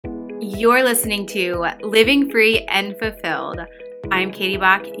You're listening to Living Free and Fulfilled. I'm Katie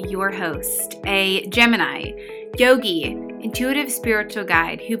Bach, your host, a Gemini, yogi, intuitive spiritual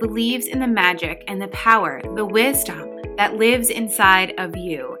guide who believes in the magic and the power, the wisdom that lives inside of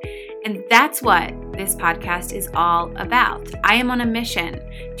you. And that's what this podcast is all about. I am on a mission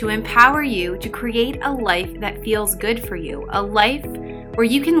to empower you to create a life that feels good for you, a life where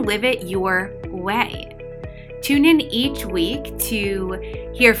you can live it your way. Tune in each week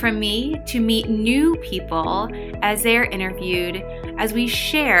to hear from me, to meet new people as they're interviewed, as we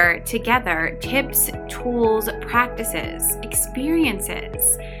share together tips, tools, practices,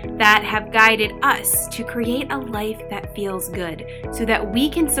 experiences that have guided us to create a life that feels good so that we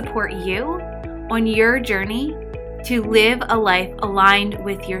can support you on your journey to live a life aligned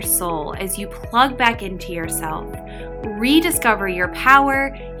with your soul as you plug back into yourself. Rediscover your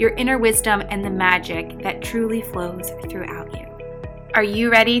power, your inner wisdom, and the magic that truly flows throughout you. Are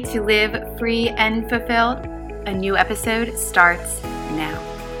you ready to live free and fulfilled? A new episode starts now.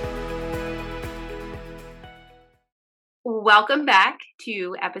 Welcome back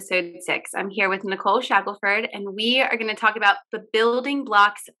to episode 6. I'm here with Nicole Shackelford, and we are going to talk about the building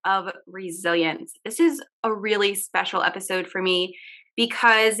blocks of resilience. This is a really special episode for me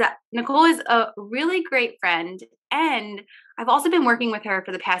because Nicole is a really great friend, and I've also been working with her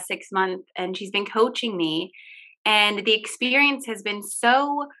for the past 6 months, and she's been coaching me, and the experience has been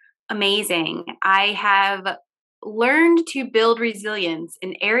so amazing. I have learned to build resilience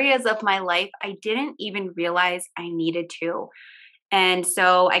in areas of my life I didn't even realize I needed to. And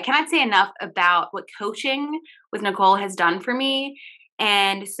so I cannot say enough about what coaching with Nicole has done for me.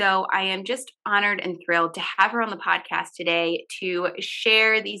 And so I am just honored and thrilled to have her on the podcast today to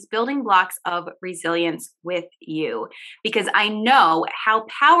share these building blocks of resilience with you, because I know how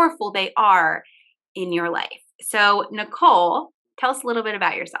powerful they are in your life. So Nicole, tell us a little bit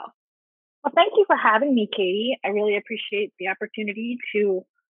about yourself. Well, thank you for having me, Katie. I really appreciate the opportunity to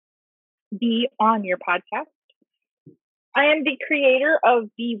be on your podcast. I am the creator of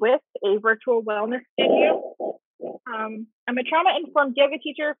Be With, a virtual wellness studio. I'm a trauma-informed yoga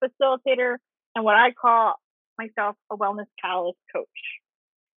teacher, facilitator, and what I call myself a wellness catalyst coach.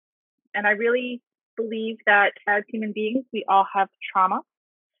 And I really believe that as human beings, we all have trauma,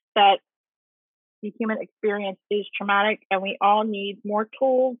 that the human experience is traumatic, and we all need more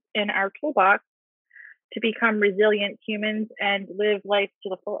tools in our toolbox to become resilient humans and live life to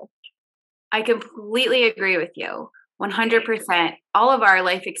the fullest. I completely agree with you. 100%. All of our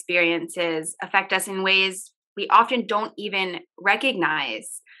life experiences affect us in ways we often don't even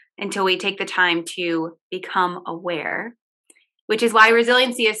recognize until we take the time to become aware, which is why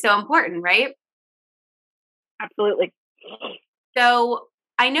resiliency is so important, right? Absolutely. So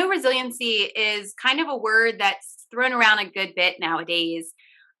I know resiliency is kind of a word that's thrown around a good bit nowadays,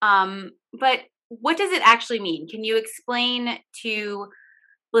 but what does it actually mean? Can you explain to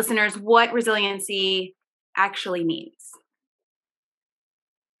listeners what resiliency actually means?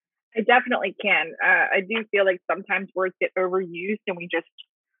 I definitely can. I do feel like sometimes words get overused and we just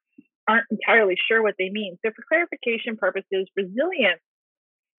aren't entirely sure what they mean. So for clarification purposes, resilience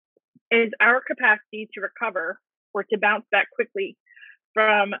is our capacity to recover or to bounce back quickly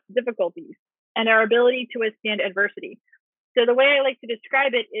from difficulties and our ability to withstand adversity. So the way I like to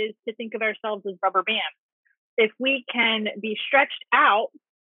describe it is to think of ourselves as rubber bands. If we can be stretched out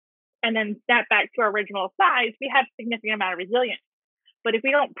and then snap back to our original size, we have a significant amount of resilience. But if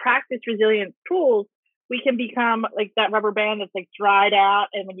we don't practice resilience tools, we can become like that rubber band that's like dried out,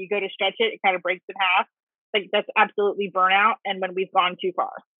 and when you go to stretch it, it kind of breaks in half. Like that's absolutely burnout, and when we've gone too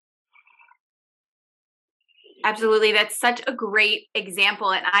far. Absolutely. That's such a great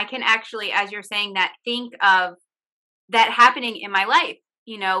example. And I can actually, as you're saying that, think of that happening in my life.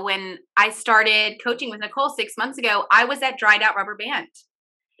 You know, when I started coaching with Nicole 6 months ago, I was that dried out rubber band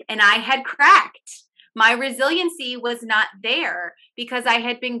and I had cracked. My resiliency was not there because I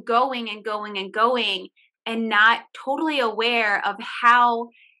had been going and going and going and not totally aware of how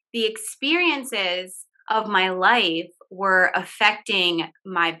the experiences of my life were affecting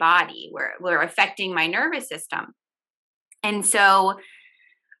my body, were affecting my nervous system. And so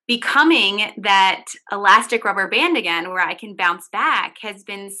becoming that elastic rubber band again, where I can bounce back, has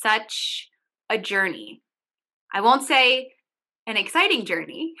been such a journey. I won't say an exciting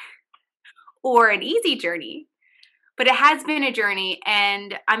journey or an easy journey, but it has been a journey.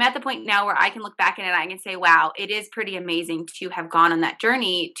 And I'm at the point now where I can look back at it and I can say, wow, it is pretty amazing to have gone on that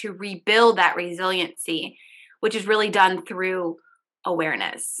journey to rebuild that resiliency, which is really done through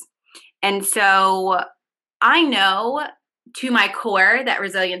awareness. And so I know to my core that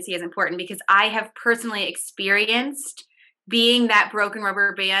resiliency is important because I have personally experienced being that broken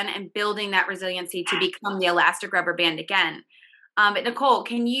rubber band and building that resiliency to become the elastic rubber band again. But Nicole,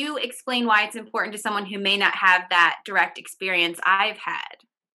 can you explain why it's important to someone who may not have that direct experience I've had?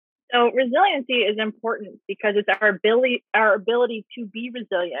 So resiliency is important because it's our ability to be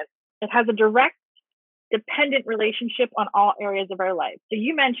resilient. It has a direct dependent relationship on all areas of our life. So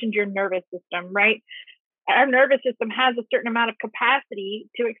you mentioned your nervous system, right? Our nervous system has a certain amount of capacity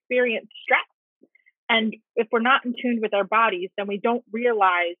to experience stress. And if we're not in tune with our bodies, then we don't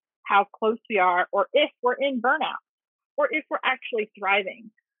realize how close we are, or if we're in burnout, or if we're actually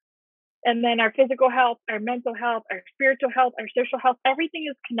thriving. And then our physical health, our mental health, our spiritual health, our social health, everything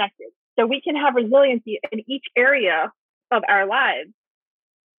is connected. So we can have resiliency in each area of our lives,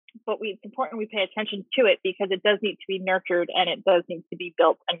 but it's important we pay attention to it because it does need to be nurtured and it does need to be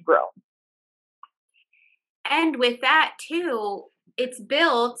built and grown. And with that too, it's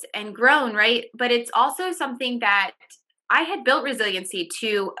built and grown, right? But it's also something that I had built resiliency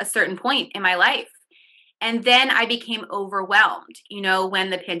to a certain point in my life. And then I became overwhelmed, when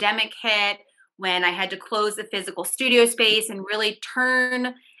the pandemic hit, when I had to close the physical studio space and really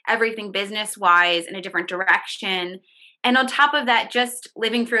turn everything business wise in a different direction. And on top of that, just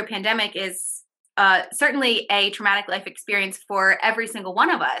living through a pandemic is certainly a traumatic life experience for every single one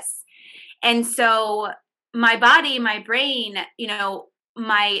of us. And so my body, my brain,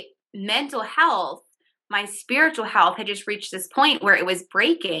 my mental health, my spiritual health had just reached this point where it was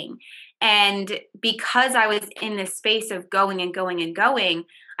breaking. And because I was in this space of going and going and going,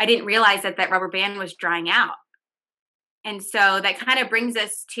 I didn't realize that rubber band was drying out. And so that kind of brings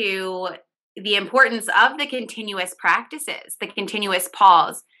us to the importance of the continuous practices, the continuous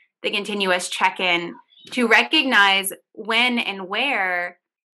pause, the continuous check-in, to recognize when and where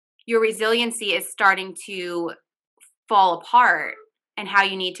your resiliency is starting to fall apart and how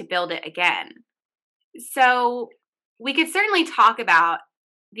you need to build it again. So we could certainly talk about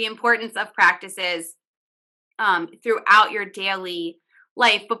the importance of practices throughout your daily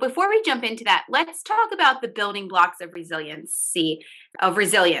life. But before we jump into that, let's talk about the building blocks of resilience.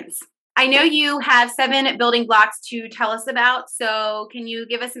 I know you have 7 building blocks to tell us about. So can you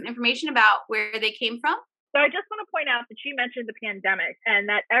give us some information about where they came from? So I just want to point out that you mentioned the pandemic and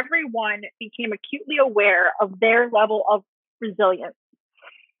that everyone became acutely aware of their level of resilience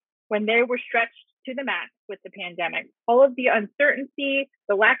when they were stretched to the max with the pandemic. All of the uncertainty,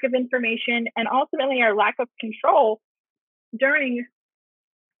 the lack of information, and ultimately our lack of control during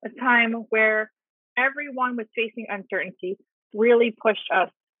a time where everyone was facing uncertainty really pushed us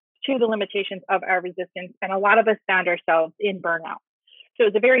to the limitations of our resistance. And a lot of us found ourselves in burnout. So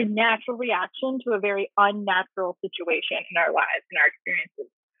it's a very natural reaction to a very unnatural situation in our lives and our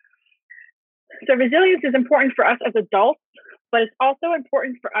experiences. So resilience is important for us as adults, but it's also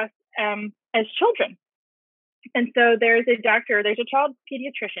important for us as children. And so there's a child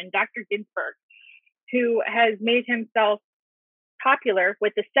pediatrician, Dr. Ginsburg, who has made himself popular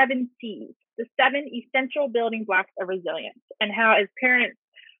with the 7 C's, the 7 essential building blocks of resilience, and how as parents,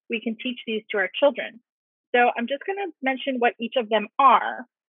 we can teach these to our children. So I'm just going to mention what each of them are,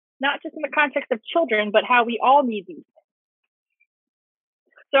 not just in the context of children, but how we all need these.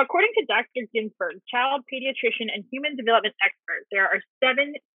 So according to Dr. Ginsburg, child pediatrician and human development expert, there are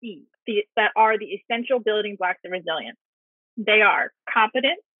 7 C's that are the essential building blocks of resilience. They are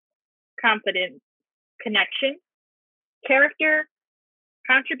competence, confidence, connection, character,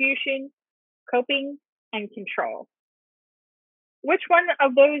 contribution, coping, and control. Which one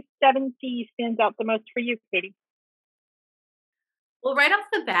of those 7 C's stands out the most for you, Katie? Well, right off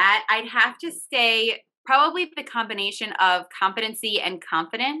the bat, I'd have to say probably the combination of competency and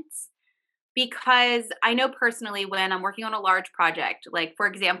confidence, because I know personally when I'm working on a large project, like for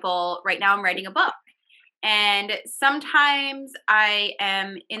example, right now I'm writing a book, and sometimes I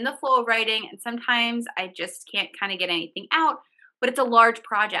am in the flow of writing and sometimes I just can't kind of get anything out, but it's a large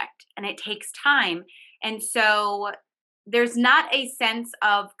project and it takes time. And so there's not a sense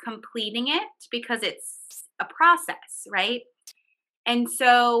of completing it because it's a process, right? And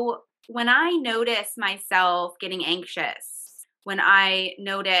so when I notice myself getting anxious, when I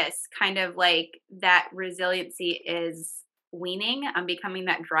notice kind of like that resiliency is weaning, I'm becoming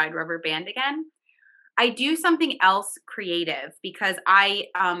that dried rubber band again, I do something else creative because I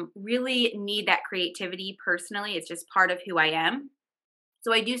really need that creativity personally. It's just part of who I am.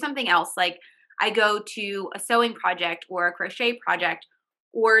 So I do something else, like I go to a sewing project or a crochet project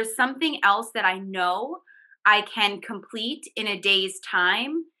or something else that I know I can complete in a day's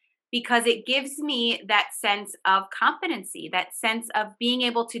time, because it gives me that sense of competency, that sense of being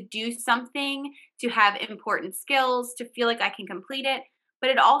able to do something, to have important skills, to feel like I can complete it. But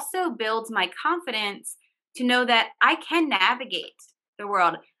it also builds my confidence to know that I can navigate the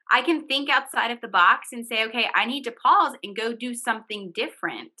world. I can think outside of the box and say, okay, I need to pause and go do something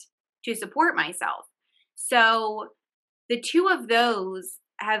different to support myself. So the two of those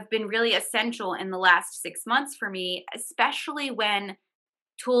have been really essential in the last 6 months for me, especially when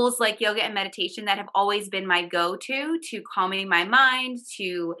tools like yoga and meditation that have always been my go-to to calming my mind,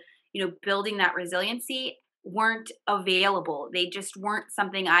 to, building that resiliency weren't available. They just weren't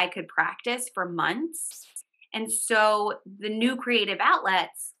something I could practice for months. And so the new creative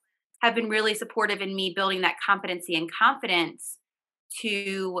outlets have been really supportive in me building that competency and confidence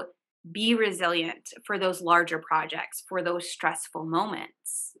to be resilient for those larger projects, for those stressful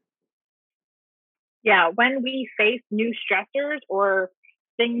moments. Yeah, when we face new stressors or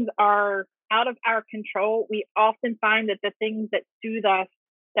things are out of our control, we often find that the things that soothe us,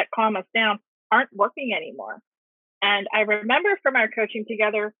 that calm us down, aren't working anymore. And I remember from our coaching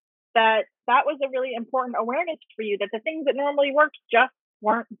together that that was a really important awareness for you, that the things that normally worked just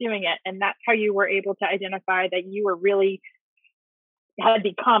weren't doing it. And that's how you were able to identify that you were really had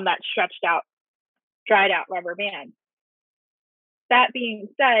become that stretched out, dried out rubber band. That being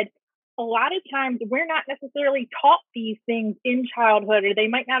said, a lot of times we're not necessarily taught these things in childhood, or they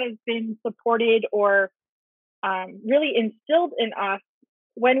might not have been supported or really instilled in us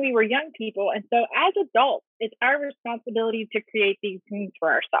when we were young people. And so as adults, it's our responsibility to create these things for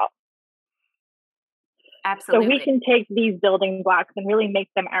ourselves. Absolutely. So we can take these building blocks and really make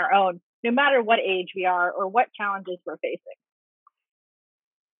them our own, no matter what age we are or what challenges we're facing.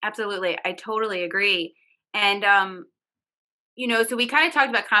 Absolutely. I totally agree. And, so we kind of talked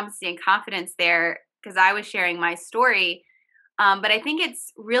about competency and confidence there because I was sharing my story. But I think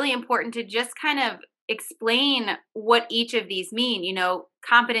it's really important to just kind of explain what each of these mean.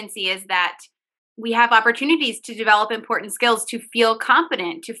 Competency is that we have opportunities to develop important skills, to feel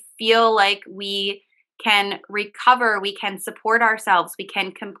competent, to feel like we can recover, we can support ourselves, we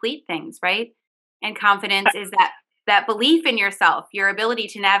can complete things, right? And confidence is that belief in yourself, your ability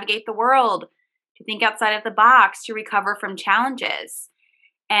to navigate the world, to think outside of the box, to recover from challenges.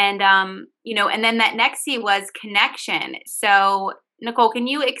 And, and then that next C was connection. So, Nicole, can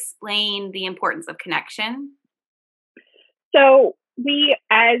you explain the importance of connection? So we,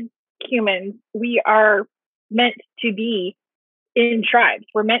 as humans, we are meant to be in tribes.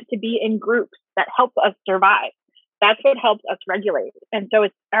 We're meant to be in groups that help us survive. That's what helps us regulate. And so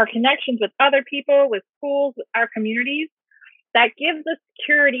it's our connections with other people, with schools, with our communities, that gives us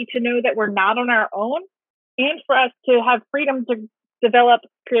security to know that we're not on our own, and for us to have freedom to develop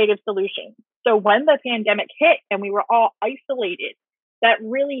creative solutions. So when the pandemic hit and we were all isolated, that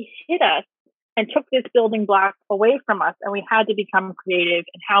really hit us and took this building block away from us, and we had to become creative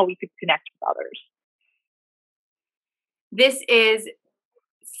in how we could connect with others. This is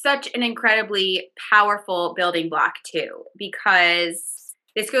such an incredibly powerful building block too, because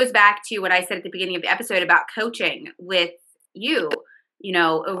this goes back to what I said at the beginning of the episode about coaching with you,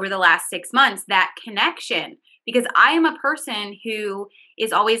 over the last 6 months, that connection, because I am a person who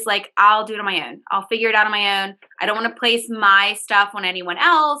is always like, I'll do it on my own. I'll figure it out on my own. I don't want to place my stuff on anyone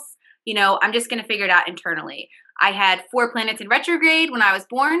else. I'm just going to figure it out internally. I had 4 planets in retrograde when I was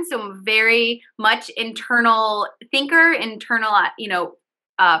born, so I'm very much internal thinker, internal,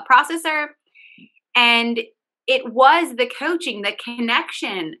 processor. And it was the coaching, the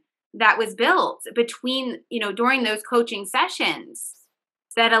connection that was built between, during those coaching sessions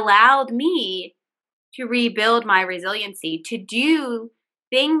that allowed me to rebuild my resiliency, to do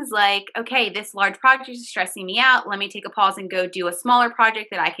things like, okay, this large project is stressing me out. Let me take a pause and go do a smaller project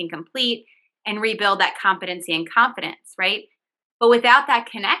that I can complete and rebuild that competency and confidence, right? But without that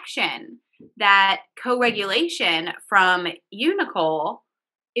connection, that co-regulation from you, Nicole,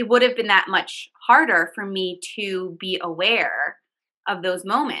 it would have been that much harder for me to be aware of those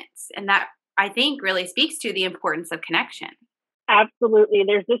moments. And that, I think, really speaks to the importance of connection. Absolutely.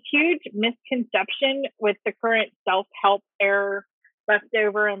 There's this huge misconception with the current self-help era left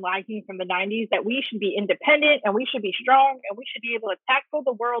over and lagging from the 90s that we should be independent and we should be strong and we should be able to tackle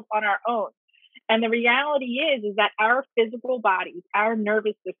the world on our own. And the reality is that our physical bodies, our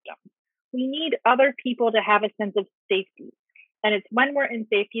nervous system, we need other people to have a sense of safety. And it's when we're in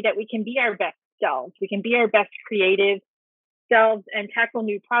safety that we can be our best selves. We can be our best creative selves and tackle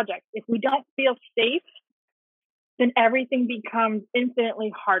new projects. If we don't feel safe, then everything becomes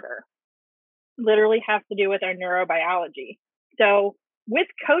infinitely harder. Literally has to do with our neurobiology. So with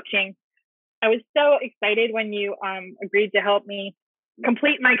coaching, I was so excited when you agreed to help me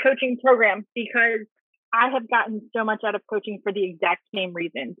complete my coaching program, because I have gotten so much out of coaching for the exact same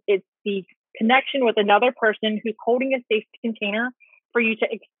reasons. It's the connection with another person who's holding a safe container for you to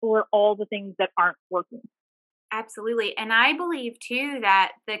explore all the things that aren't working. Absolutely. And I believe too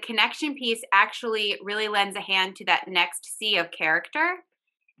that the connection piece actually really lends a hand to that next C of character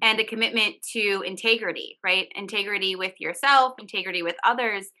and a commitment to integrity, right? Integrity with yourself, integrity with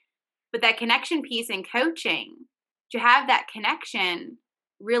others. But that connection piece in coaching, to have that connection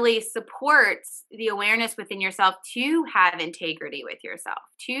really supports the awareness within yourself to have integrity with yourself,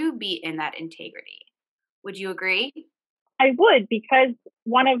 to be in that integrity. Would you agree? I would, because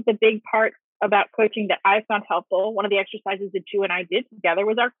one of the big parts about coaching that I found helpful, one of the exercises that you and I did together,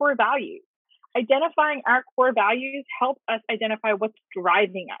 was our core values. Identifying our core values helps us identify what's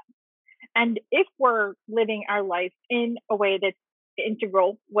driving us. And if we're living our life in a way that's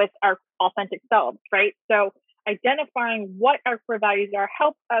integral with our authentic selves, right? So identifying what our core values are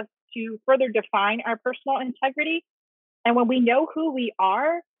helps us to further define our personal integrity. And when we know who we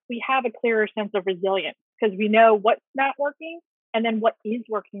are, we have a clearer sense of resilience because we know what's not working and then what is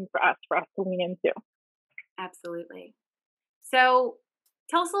working for us to lean into. Absolutely. So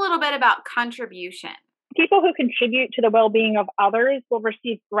tell us a little bit about contribution. People who contribute to the well-being of others will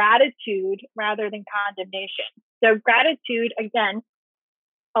receive gratitude rather than condemnation. So gratitude, again,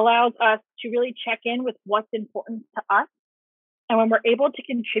 allows us to really check in with what's important to us. And when we're able to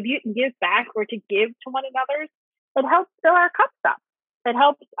contribute and give back or to give to one another, it helps fill our cups up. It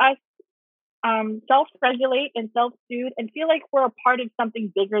helps us self-regulate and self-soothe and feel like we're a part of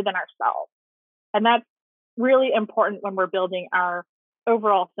something bigger than ourselves. And that's really important when we're building our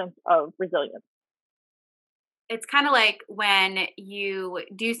overall sense of resilience. It's kind of like when you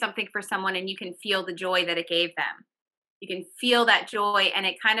do something for someone and you can feel the joy that it gave them. You can feel that joy and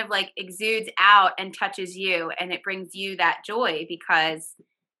it kind of like exudes out and touches you and it brings you that joy because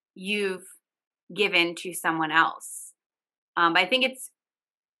you've given to someone else. I think it's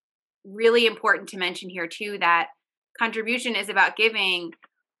really important to mention here too that contribution is about giving,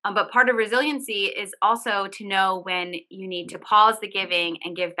 but part of resiliency is also to know when you need to pause the giving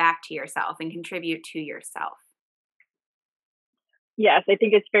and give back to yourself and contribute to yourself. Yes, I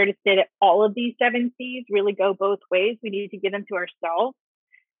think it's fair to say that all of these 7 C's really go both ways. We need to give them to ourselves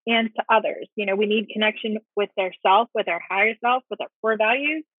and to others. You know, we need connection with ourselves, with our higher self, with our core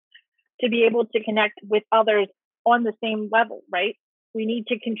values to be able to connect with others on the same level, right? We need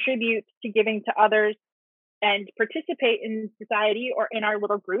to contribute to giving to others and participate in society or in our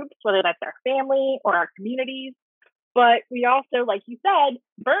little groups, whether that's our family or our communities. But we also, like you said,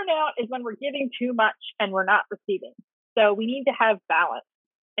 burnout is when we're giving too much and we're not receiving. So we need to have balance.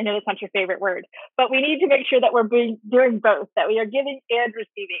 I know that's not your favorite word, but we need to make sure that we're doing both, that we are giving and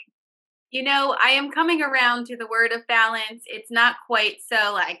receiving. You know, I am coming around to the word of balance. It's not quite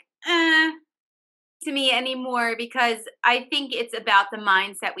so like, to me anymore because I think it's about the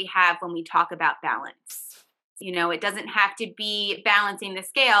mindset we have when we talk about balance. You know, it doesn't have to be balancing the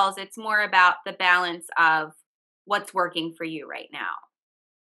scales. It's more about the balance of what's working for you right now.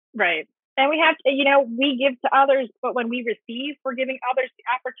 Right. And we have to, we give to others, but when we receive, we're giving others the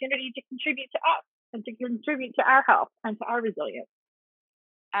opportunity to contribute to us and to contribute to our health and to our resilience.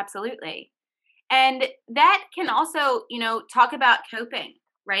 Absolutely. And that can also, talk about coping,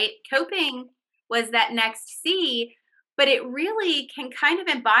 right? Coping was that next C, but it really can kind of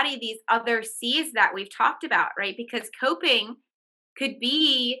embody these other C's that we've talked about, right? Because coping could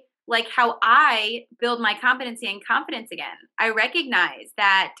be like how I build my competency and confidence again. I recognize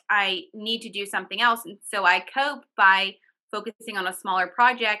that I need to do something else. And so I cope by focusing on a smaller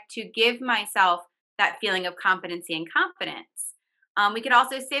project to give myself that feeling of competency and confidence. We could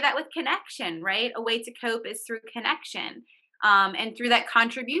also say that with connection, right? A way to cope is through connection and through that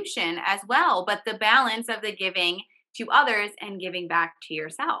contribution as well. But the balance of the giving to others and giving back to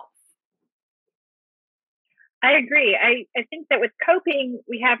yourself. I agree. I think that with coping,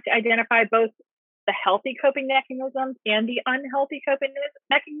 we have to identify both the healthy coping mechanisms and the unhealthy coping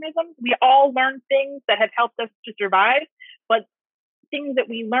mechanisms. We all learn things that have helped us to survive, but things that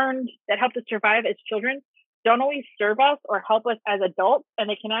we learned that helped us survive as children don't always serve us or help us as adults, and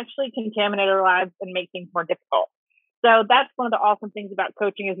it can actually contaminate our lives and make things more difficult. So that's one of the awesome things about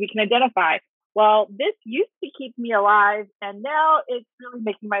coaching is we can identify, well, this used to keep me alive, and now it's really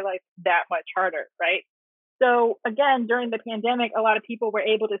making my life that much harder, right? So again, during the pandemic, a lot of people were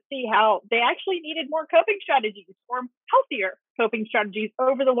able to see how they actually needed more coping strategies or healthier coping strategies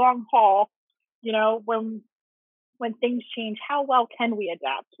over the long haul. When things change, how well can we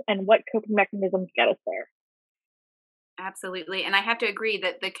adapt and what coping mechanisms get us there? Absolutely. And I have to agree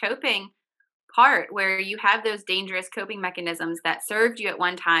that the coping part where you have those dangerous coping mechanisms that served you at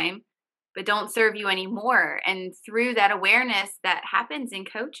one time, but don't serve you anymore. And through that awareness that happens in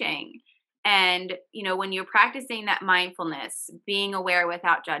coaching, and, when you're practicing that mindfulness, being aware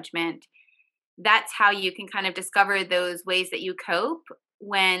without judgment, that's how you can kind of discover those ways that you cope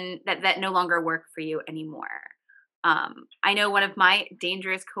when that no longer work for you anymore. I know one of my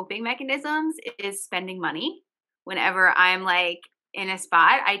dangerous coping mechanisms is spending money. Whenever I'm like in a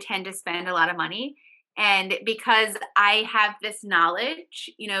spot, I tend to spend a lot of money. And because I have this knowledge,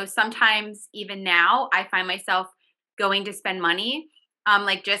 sometimes even now I find myself going to spend money.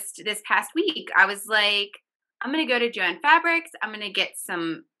 Like just this past week, I was like, I'm gonna go to Joann Fabrics. I'm gonna get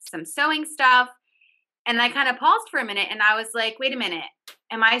some sewing stuff. And I kind of paused for a minute and I was like, wait a minute,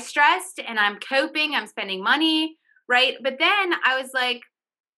 am I stressed and I'm coping? I'm spending money, right? But then I was like,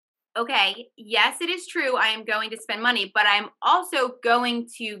 okay, yes, it is true. I am going to spend money, but I'm also going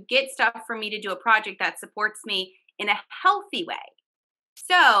to get stuff for me to do a project that supports me in a healthy way.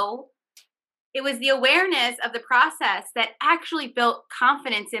 So it was the awareness of the process that actually built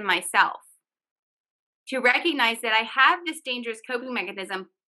confidence in myself to recognize that I have this dangerous coping mechanism.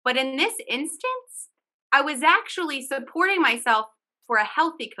 But in this instance, I was actually supporting myself for a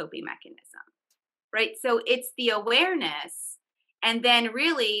healthy coping mechanism, right? So it's the awareness. And then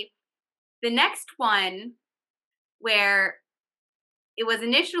really the next one where it was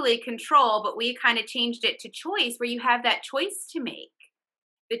initially control, but we kind of changed it to choice, where you have that choice to make.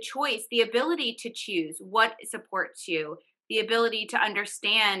 The choice, the ability to choose what supports you, the ability to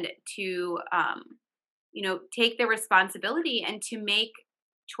understand, to take the responsibility and to make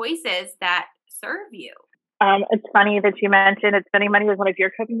choices that serve you. It's funny that you mentioned that spending money was one of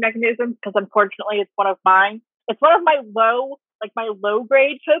your coping mechanisms, because unfortunately it's one of mine. It's one of my low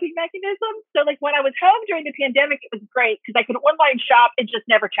grade coping mechanisms. So like when I was home during the pandemic, it was great because I could online shop and just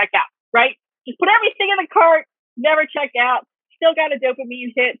never check out, right? Just put everything in the cart, never check out, still got a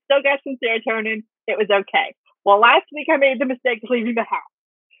dopamine hit, still got some serotonin. It was okay. Well, last week I made the mistake of leaving the house.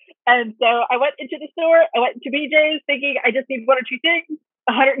 And so I went into the store, I went to BJ's thinking I just need one or two things.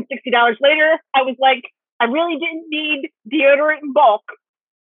 $160 later, I was like, I really didn't need deodorant in bulk,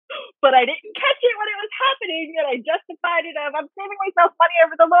 but I didn't catch it when it was happening, and I justified it of I'm saving myself money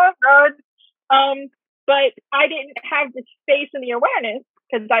over the long run. But I didn't have the space and the awareness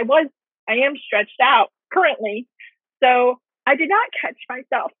because I am stretched out currently, so I did not catch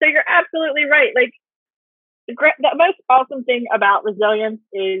myself. So you're absolutely right. Like the most awesome thing about resilience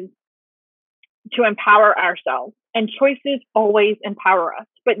is to empower ourselves, and choices always empower us.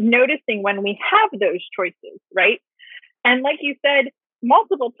 But noticing when we have those choices, right? And like you said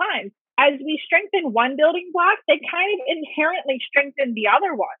multiple times, as we strengthen one building block, they kind of inherently strengthen the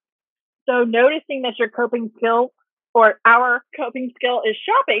other one. So noticing that your coping skill or our coping skill is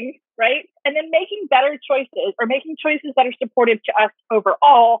shopping, right? And then making better choices, or making choices that are supportive to us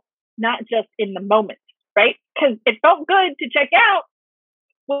overall, not just in the moment, right? Because it felt good to check out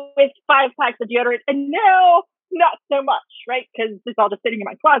with 5 packs of deodorant, and now not so much, right? Because it's all just sitting in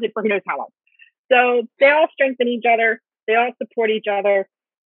my closet for who knows how long. So they all strengthen each other. They all support each other.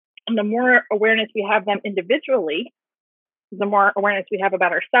 And the more awareness we have them individually, the more awareness we have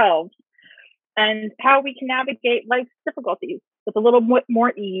about ourselves and how we can navigate life's difficulties with a little bit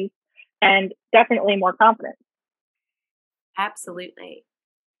more ease and definitely more confidence. Absolutely.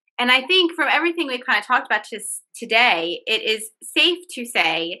 And I think from everything we've kind of talked about today, it is safe to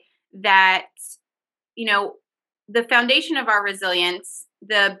say that, the foundation of our resilience,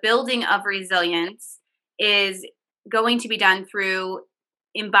 the building of resilience, is going to be done through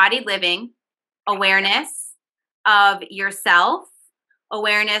embodied living, awareness of yourself,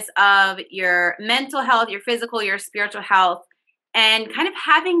 awareness of your mental health, your physical, your spiritual health, and kind of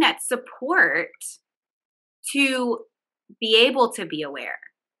having that support to be able to be aware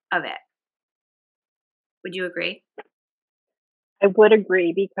of it. Would you agree? I would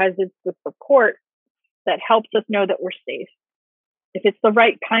agree, because it's the support that helps us know that we're safe. If it's the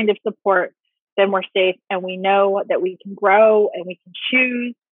right kind of support, then we're safe, and we know that we can grow and we can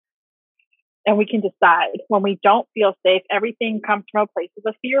choose and we can decide. When we don't feel safe, everything comes from a place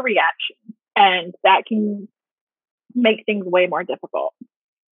of a fear reaction, and that can make things way more difficult.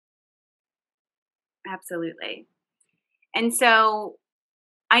 Absolutely. And so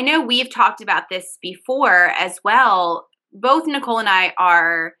I know we've talked about this before as well. Both Nicole and I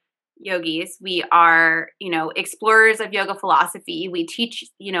are yogis. We are, explorers of yoga philosophy. We teach,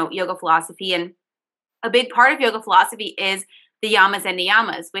 yoga philosophy. And a big part of yoga philosophy is the yamas and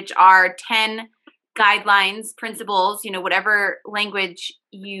niyamas, which are 10 guidelines, principles, whatever language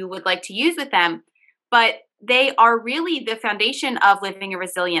you would like to use with them. But they are really the foundation of living a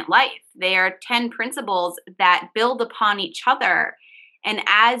resilient life. They are 10 principles that build upon each other. And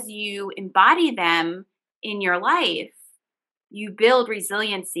as you embody them in your life, you build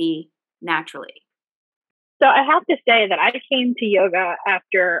resiliency naturally. So I have to say that I came to yoga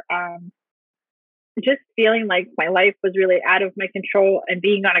after just feeling like my life was really out of my control and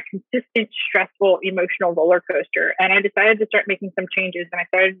being on a consistent, stressful, emotional roller coaster. And I decided to start making some changes, and I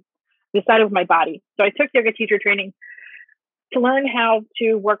started decided with my body. So I took yoga teacher training to learn how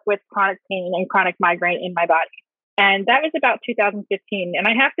to work with chronic pain and chronic migraine in my body. And that was about 2015. And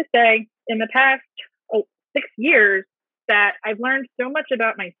I have to say, in the past 6 years, that I've learned so much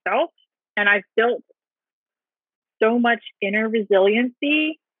about myself, and I've built so much inner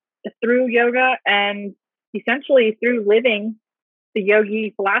resiliency through yoga and essentially through living the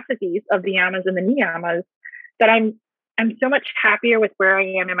yogi philosophies of the yamas and the niyamas, that I'm so much happier with where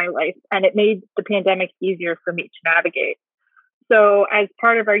I am in my life. And it made the pandemic easier for me to navigate. So as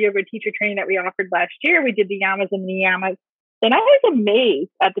part of our yoga teacher training that we offered last year, we did the yamas and the niyamas. And I was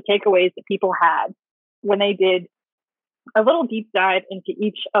amazed at the takeaways that people had when they did a little deep dive into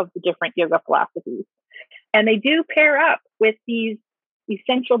each of the different yoga philosophies. And they do pair up with these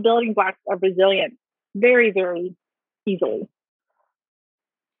essential building blocks of resilience very, very easily.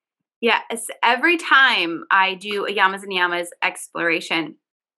 Yes, every time I do a yamas and niyamas exploration,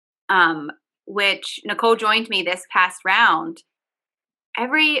 which Nicole joined me this past round,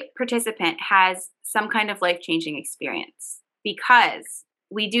 every participant has some kind of life-changing experience because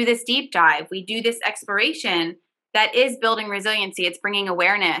we do this deep dive, we do this exploration that is building resiliency. It's bringing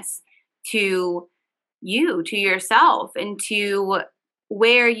awareness to you, to yourself, and to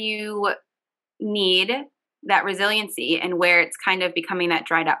where you need that resiliency and where it's kind of becoming that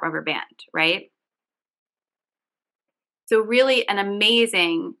dried up rubber band, right? So really an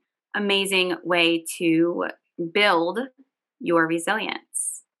amazing, amazing way to build your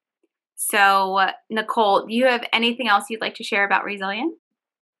resilience. So Nicole, do you have anything else you'd like to share about resilience?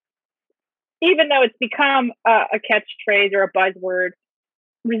 Even though it's become a catchphrase or a buzzword,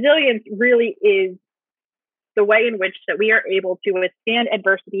 resilience really is the way in which that we are able to withstand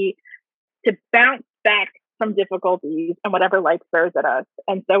adversity, to bounce back from difficulties and whatever life throws at us.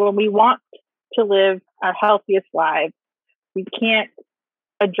 And so when we want to live our healthiest lives, we can't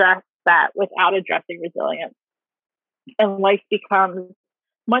address that without addressing resilience. And life becomes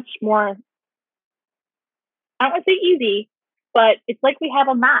much more, I don't want to say easy, but it's like we have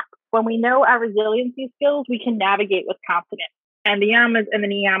a map. When we know our resiliency skills, we can navigate with confidence. And the yamas and the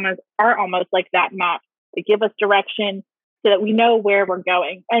niyamas are almost like that map to give us direction so that we know where we're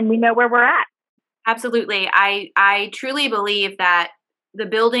going and we know where we're at. Absolutely. I truly believe that the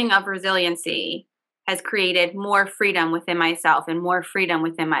building of resiliency has created more freedom within myself and more freedom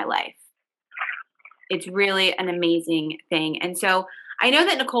within my life. It's really an amazing thing. And so I know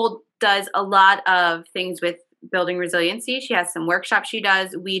that Nicole does a lot of things with building resiliency. She has some workshops she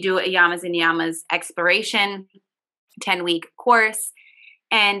does. We do a yamas and niyamas exploration 10-week course.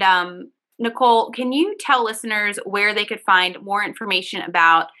 And Nicole, can you tell listeners where they could find more information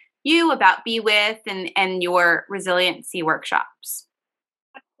about you, about Be With, and your resiliency workshops?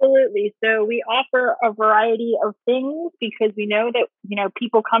 Absolutely. So we offer a variety of things because we know that,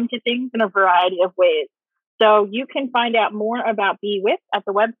 people come to things in a variety of ways. So you can find out more about Be With at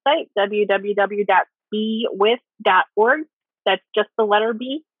the website, www.bewith.org. That's just the letter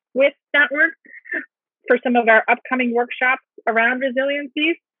B, with.org. For some of our upcoming workshops around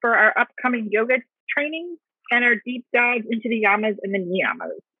resiliency, for our upcoming yoga training, and our deep dives into the yamas and the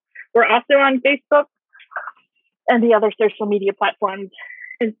niyamas. We're also on Facebook and the other social media platforms,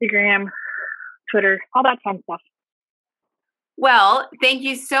 Instagram, Twitter, all that fun stuff. Well, thank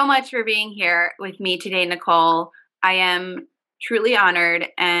you so much for being here with me today, Nicole. I am truly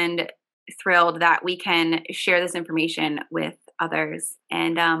honored and thrilled that we can share this information with others.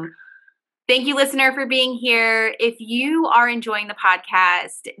 And thank you, listener, for being here. If you are enjoying the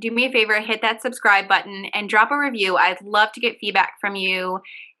podcast, do me a favor, hit that subscribe button and drop a review. I'd love to get feedback from you.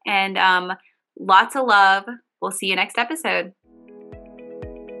 And lots of love. We'll see you next episode.